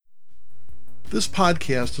This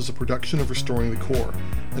podcast is a production of Restoring the Core,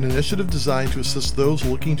 an initiative designed to assist those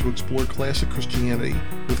looking to explore classic Christianity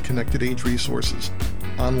with connected age resources,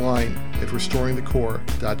 online at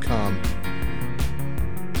restoringthecore.com.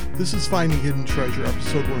 This is Finding Hidden Treasure,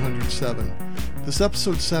 episode 107. This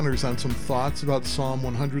episode centers on some thoughts about Psalm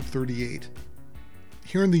 138.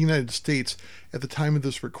 Here in the United States, at the time of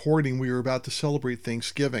this recording, we are about to celebrate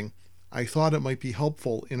Thanksgiving. I thought it might be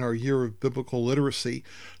helpful in our year of biblical literacy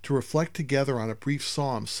to reflect together on a brief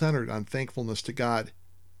psalm centered on thankfulness to God.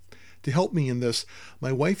 To help me in this,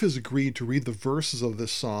 my wife has agreed to read the verses of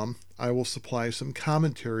this psalm. I will supply some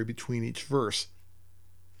commentary between each verse.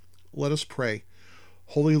 Let us pray.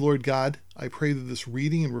 Holy Lord God, I pray that this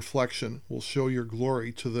reading and reflection will show your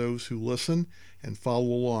glory to those who listen and follow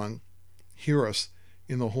along. Hear us.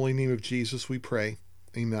 In the holy name of Jesus we pray.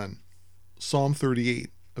 Amen. Psalm 38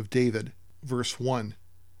 of David, verse 1.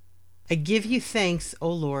 I give you thanks, O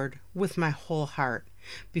Lord, with my whole heart.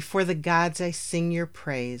 Before the gods I sing your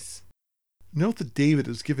praise. Note that David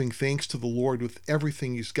is giving thanks to the Lord with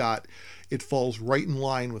everything he's got. It falls right in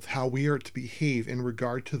line with how we are to behave in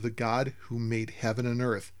regard to the God who made heaven and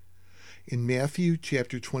earth. In Matthew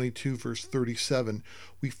chapter 22, verse 37,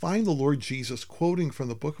 we find the Lord Jesus quoting from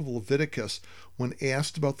the book of Leviticus when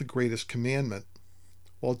asked about the greatest commandment.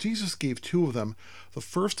 While Jesus gave two of them, the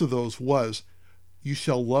first of those was, "You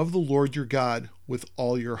shall love the Lord your God with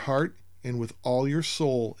all your heart and with all your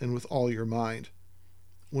soul and with all your mind."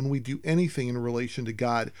 When we do anything in relation to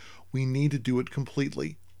God, we need to do it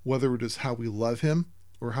completely, whether it is how we love Him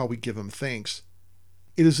or how we give Him thanks.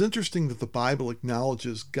 It is interesting that the Bible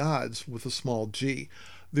acknowledges gods with a small g.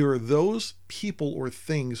 There are those people or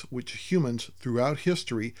things which humans throughout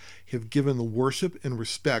history have given the worship and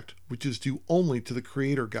respect which is due only to the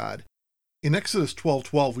Creator God. In Exodus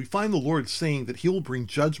 12:12, we find the Lord saying that He will bring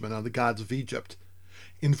judgment on the gods of Egypt.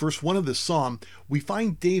 In verse 1 of this psalm, we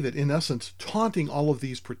find David, in essence, taunting all of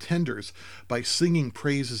these pretenders by singing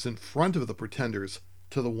praises in front of the pretenders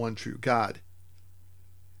to the one true God.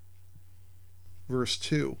 Verse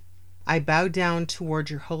 2. I bow down toward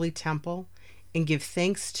your holy temple and give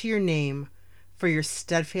thanks to your name for your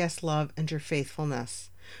steadfast love and your faithfulness.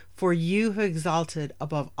 For you have exalted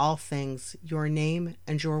above all things your name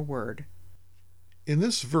and your word. In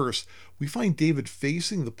this verse, we find David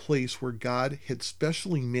facing the place where God had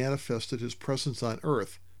specially manifested his presence on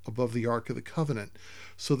earth above the Ark of the Covenant,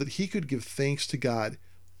 so that he could give thanks to God.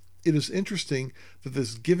 It is interesting that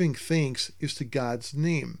this giving thanks is to God's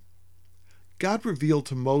name. God revealed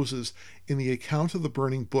to Moses in the account of the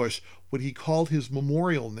burning bush what he called his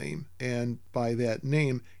memorial name, and by that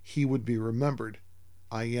name he would be remembered.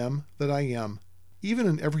 I am that I am. Even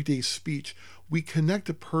in everyday speech, we connect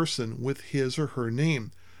a person with his or her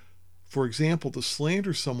name. For example, to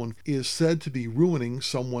slander someone is said to be ruining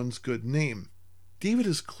someone's good name. David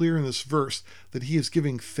is clear in this verse that he is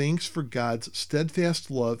giving thanks for God's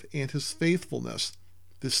steadfast love and his faithfulness.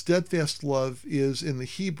 This steadfast love is, in the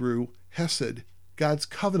Hebrew, Hesed, God's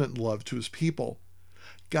covenant love to his people.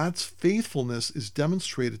 God's faithfulness is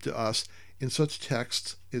demonstrated to us in such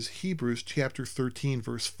texts as Hebrews chapter 13,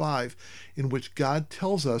 verse 5, in which God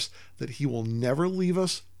tells us that he will never leave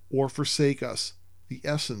us or forsake us, the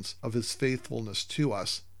essence of his faithfulness to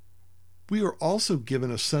us. We are also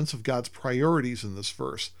given a sense of God's priorities in this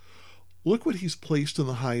verse. Look what he's placed in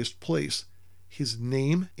the highest place, his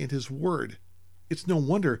name and his word. It's no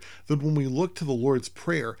wonder that when we look to the Lord's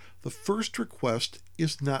Prayer, the first request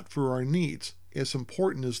is not for our needs, as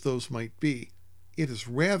important as those might be. It is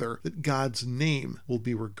rather that God's name will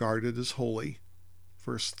be regarded as holy.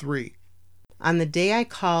 Verse 3. On the day I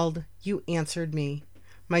called, you answered me.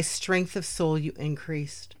 My strength of soul you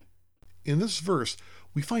increased. In this verse,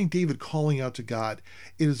 we find David calling out to God.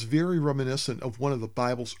 It is very reminiscent of one of the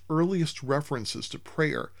Bible's earliest references to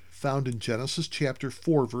prayer, found in Genesis chapter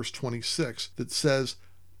 4, verse 26, that says,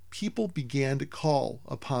 "People began to call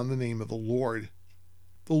upon the name of the Lord."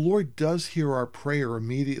 The Lord does hear our prayer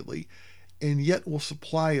immediately, and yet will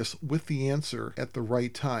supply us with the answer at the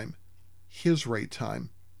right time, his right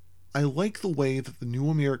time. I like the way that the New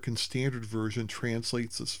American Standard Version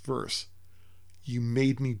translates this verse. You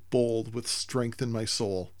made me bold with strength in my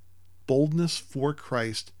soul. Boldness for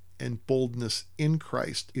Christ and boldness in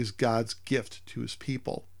Christ is God's gift to his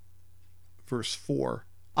people. Verse 4.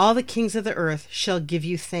 All the kings of the earth shall give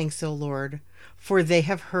you thanks, O Lord, for they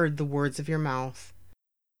have heard the words of your mouth.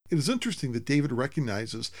 It is interesting that David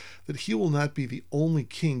recognizes that he will not be the only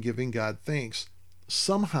king giving God thanks.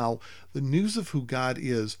 Somehow, the news of who God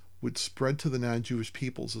is would spread to the non-Jewish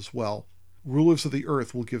peoples as well. Rulers of the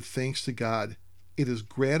earth will give thanks to God. It is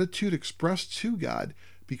gratitude expressed to God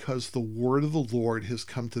because the word of the Lord has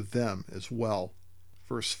come to them as well.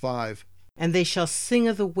 Verse 5. And they shall sing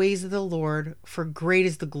of the ways of the Lord, for great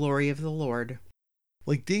is the glory of the Lord.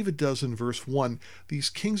 Like David does in verse 1, these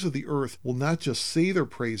kings of the earth will not just say their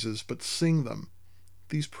praises, but sing them.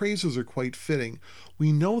 These praises are quite fitting.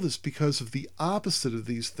 We know this because of the opposite of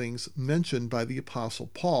these things mentioned by the Apostle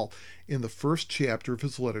Paul in the first chapter of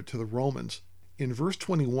his letter to the Romans. In verse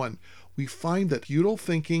 21, we find that futile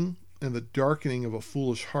thinking and the darkening of a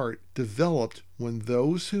foolish heart developed when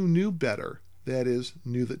those who knew better, that is,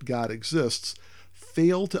 knew that God exists,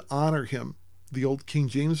 failed to honor him. The old King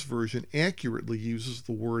James Version accurately uses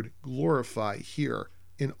the word glorify here,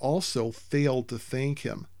 and also failed to thank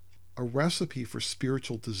him. A recipe for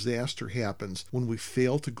spiritual disaster happens when we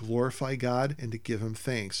fail to glorify God and to give him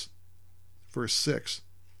thanks. Verse 6.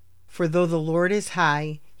 For though the Lord is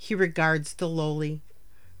high, he regards the lowly,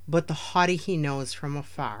 but the haughty he knows from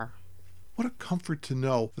afar. What a comfort to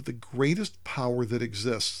know that the greatest power that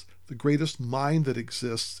exists, the greatest mind that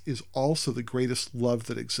exists, is also the greatest love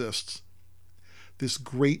that exists. This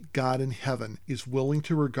great God in heaven is willing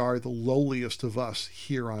to regard the lowliest of us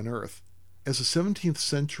here on earth. As a 17th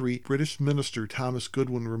century British minister Thomas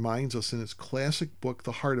Goodwin reminds us in his classic book,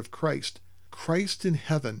 The Heart of Christ, Christ in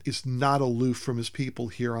heaven is not aloof from his people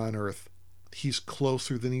here on earth. He's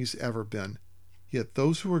closer than he's ever been. Yet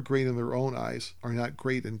those who are great in their own eyes are not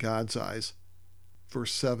great in God's eyes.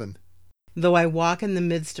 Verse 7. Though I walk in the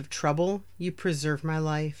midst of trouble, you preserve my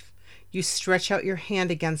life. You stretch out your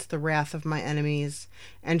hand against the wrath of my enemies,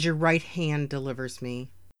 and your right hand delivers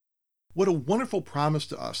me. What a wonderful promise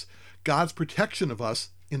to us, God's protection of us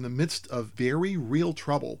in the midst of very real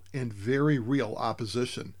trouble and very real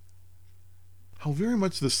opposition. How very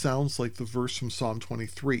much this sounds like the verse from Psalm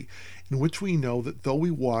 23, in which we know that though we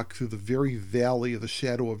walk through the very valley of the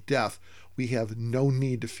shadow of death, we have no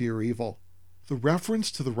need to fear evil. The reference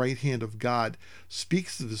to the right hand of God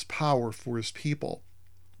speaks of his power for his people.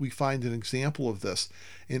 We find an example of this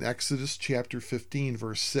in Exodus chapter 15,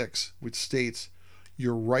 verse 6, which states,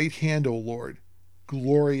 Your right hand, O Lord,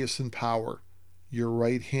 glorious in power. Your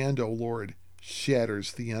right hand, O Lord,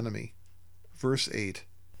 shatters the enemy. Verse 8.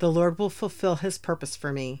 The Lord will fulfill his purpose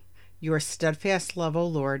for me. Your steadfast love, O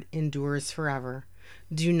Lord, endures forever.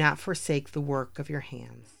 Do not forsake the work of your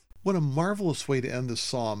hands. What a marvelous way to end this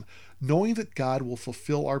psalm, knowing that God will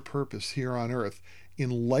fulfill our purpose here on earth in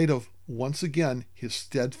light of, once again, his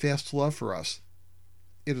steadfast love for us.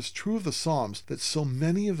 It is true of the Psalms that so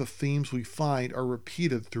many of the themes we find are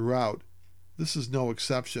repeated throughout. This is no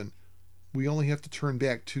exception. We only have to turn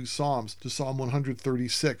back 2 Psalms to Psalm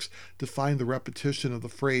 136 to find the repetition of the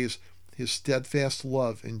phrase, his steadfast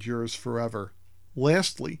love endures forever.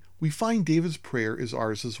 Lastly, we find David's prayer is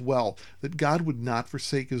ours as well, that God would not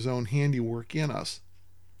forsake his own handiwork in us.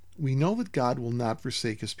 We know that God will not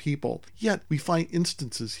forsake his people, yet we find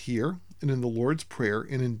instances here and in the Lord's Prayer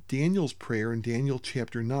and in Daniel's prayer in Daniel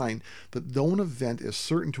chapter 9 that though an event is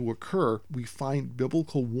certain to occur, we find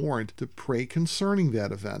biblical warrant to pray concerning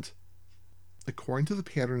that event. According to the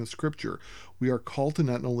pattern of Scripture, we are called to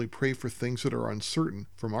not only pray for things that are uncertain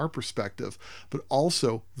from our perspective, but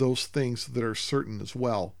also those things that are certain as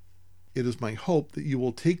well. It is my hope that you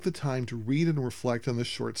will take the time to read and reflect on this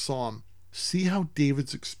short psalm. See how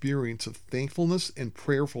David's experience of thankfulness and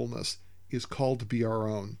prayerfulness is called to be our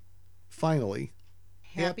own. Finally,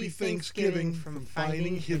 Happy Thanksgiving from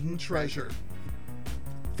Finding Hidden Treasure.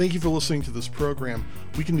 Thank you for listening to this program.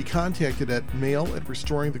 We can be contacted at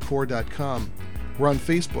mail@restoringthecore.com. We're on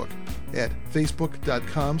Facebook at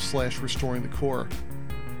facebook.com/restoringthecore.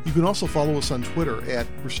 You can also follow us on Twitter at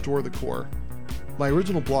RestoreTheCore. My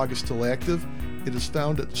original blog is still active. It is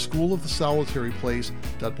found at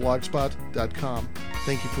schoolofthesolitaryplace.blogspot.com.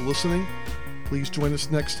 Thank you for listening. Please join us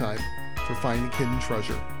next time for Finding Hidden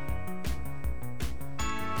Treasure.